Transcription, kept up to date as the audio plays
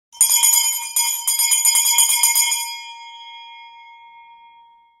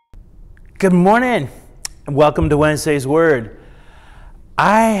Good morning, and welcome to Wednesday's Word.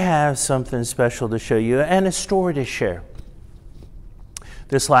 I have something special to show you and a story to share.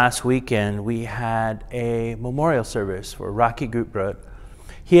 This last weekend, we had a memorial service for Rocky Gutbrod.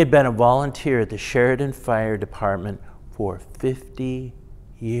 He had been a volunteer at the Sheridan Fire Department for 50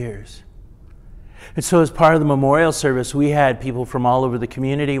 years. And so as part of the memorial service, we had people from all over the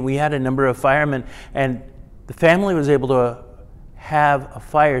community. We had a number of firemen, and the family was able to have a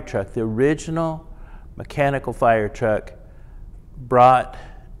fire truck, the original mechanical fire truck, brought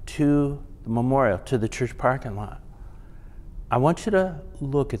to the memorial, to the church parking lot. I want you to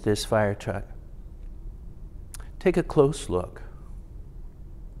look at this fire truck. Take a close look.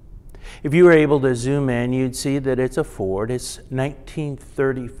 If you were able to zoom in, you'd see that it's a Ford. It's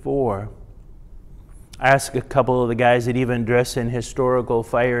 1934. I asked a couple of the guys that even dress in historical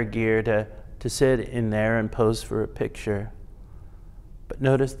fire gear to sit in there and pose for a picture. But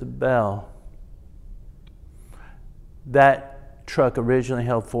notice the bell. That truck originally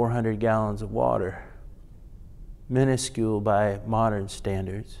held 400 gallons of water. Minuscule by modern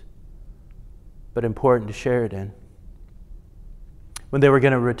standards, but important to Sheridan. When they were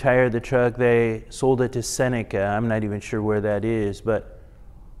going to retire the truck, they sold it to Seneca. I'm not even sure where that is, but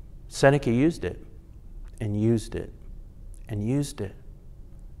Seneca used it and used it and used it.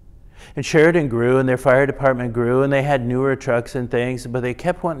 And Sheridan grew, and their fire department grew, and they had newer trucks and things, but they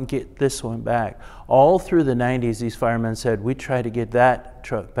kept wanting to get this one back. All through the 90s, these firemen said, we try to get that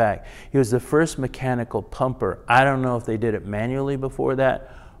truck back. He was the first mechanical pumper. I don't know if they did it manually before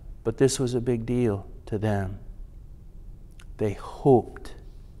that, but this was a big deal to them. They hoped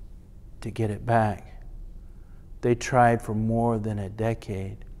to get it back. They tried for more than a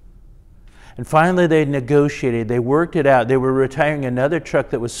decade. And finally, they negotiated. They worked it out. They were retiring another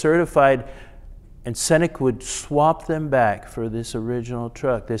truck that was certified, and Seneca would swap them back for this original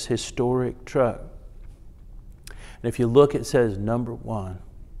truck, this historic truck. And if you look, it says number one.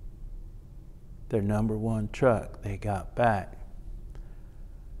 Their number one truck they got back.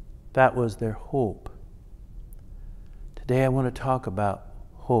 That was their hope. Today I want to talk about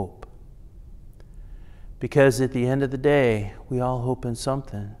hope. Because at the end of the day, we all hope in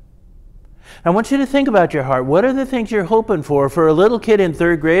something. I want you to think about your heart. What are the things you're hoping for? For a little kid in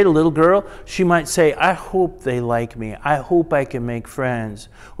third grade, a little girl, she might say, I hope they like me. I hope I can make friends.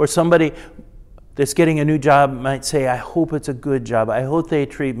 Or somebody that's getting a new job might say, I hope it's a good job. I hope they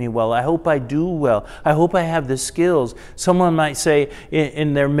treat me well. I hope I do well. I hope I have the skills. Someone might say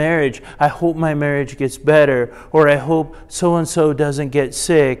in their marriage, I hope my marriage gets better. Or I hope so-and-so doesn't get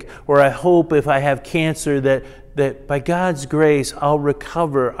sick. Or I hope if I have cancer that by God's grace, I'll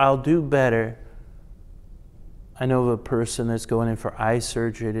recover, I'll do better. I know of a person that's going in for eye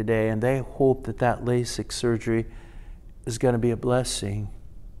surgery today, and they hope that LASIK surgery is going to be a blessing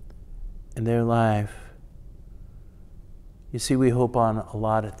in their life. You see, we hope on a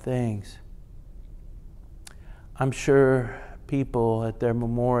lot of things. I'm sure people at their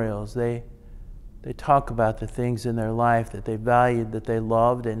memorials, they talk about the things in their life that they valued, that they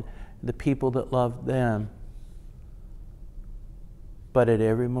loved, and the people that loved them. But at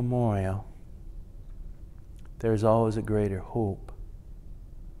every memorial, there's always a greater hope.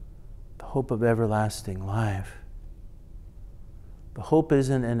 The hope of everlasting life. The hope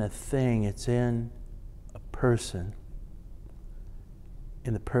isn't in a thing, it's in a person.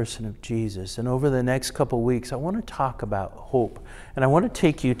 In the person of Jesus. And over the next couple weeks, I want to talk about hope. And I want to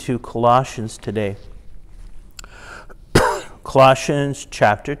take you to Colossians today. Colossians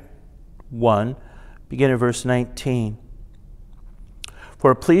chapter 1, beginning at verse 19.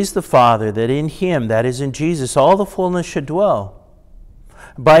 For it pleased the Father that in him, that is in Jesus, all the fullness should dwell.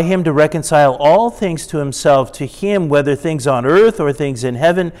 By him to reconcile all things to himself, to him, whether things on earth or things in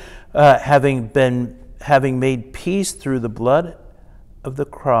heaven, having made peace through the blood of the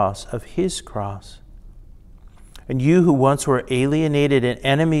cross, of his cross. And you who once were alienated and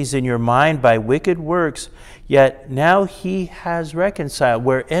enemies in your mind by wicked works, yet now he has reconciled,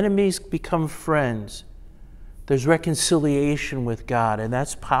 where enemies become friends. There's reconciliation with God, and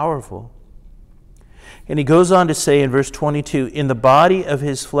that's powerful. And he goes on to say in verse 22, in the body of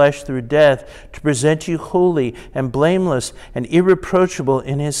his flesh through death, to present you holy and blameless and irreproachable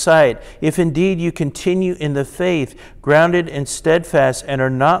in his sight, if indeed you continue in the faith, grounded and steadfast, and are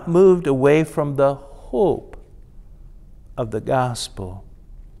not moved away from the hope of the gospel,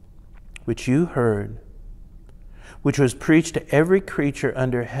 which you heard, which was preached to every creature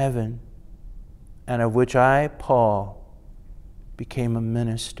under heaven, and of which I, Paul, became a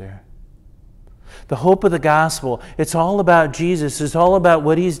minister. The hope of the gospel, it's all about Jesus. It's all about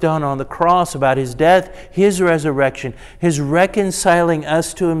what He's done on the cross, about His death, His resurrection, His reconciling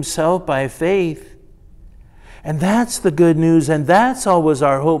us to Himself by faith. And that's the good news, and that's always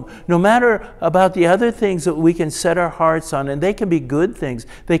our hope. No matter about the other things that we can set our hearts on, and they can be good things,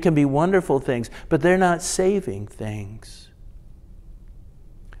 they can be wonderful things, but they're not saving things.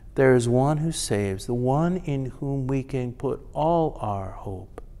 There is one who saves, the one in whom we can put all our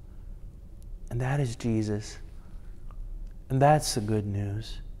hope. And that is Jesus. And that's the good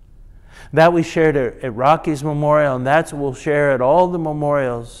news. That we shared at Rocky's Memorial, and that's what we'll share at all the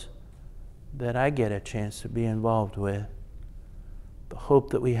memorials that I get a chance to be involved with. The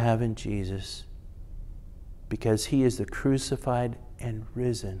hope that we have in Jesus, because He is the crucified and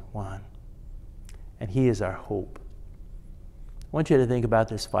risen one. And He is our hope. I want you to think about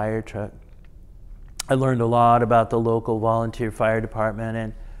this fire truck. I learned a lot about the local volunteer fire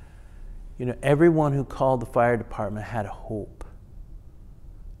department, and everyone who called the fire department had a hope.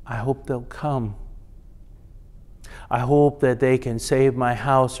 I hope they'll come. I hope that they can save my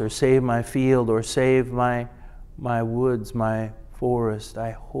house or save my field or save my woods, my forest.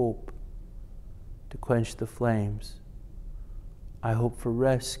 I hope to quench the flames. I hope for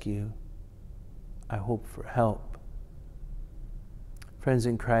rescue. I hope for help. Friends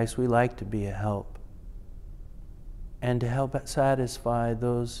in Christ, we like to be a help and to help satisfy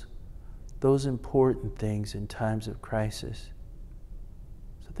those important things in times of crisis.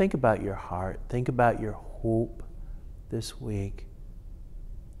 So think about your heart. Think about your hope this week,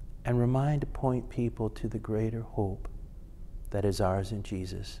 and to point people to the greater hope that is ours in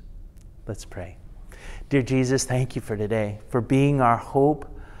Jesus. Let's pray. Dear Jesus, thank you for today, for being our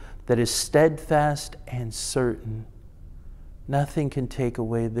hope that is steadfast and certain. Nothing can take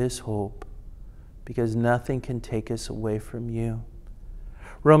away this hope, because nothing can take us away from you.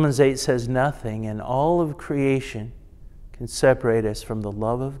 Romans 8 says nothing in all of creation can separate us from the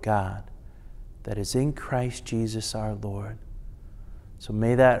love of God that is in Christ Jesus our Lord. So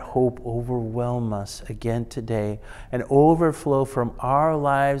may that hope overwhelm us again today and overflow from our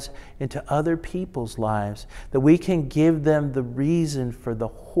lives into other people's lives, that we can give them the reason for the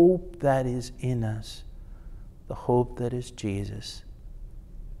hope that is in us, the hope that is Jesus.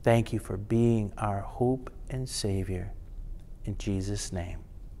 Thank you for being our hope and Savior. In Jesus' name,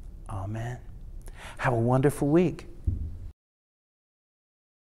 amen. Have a wonderful week.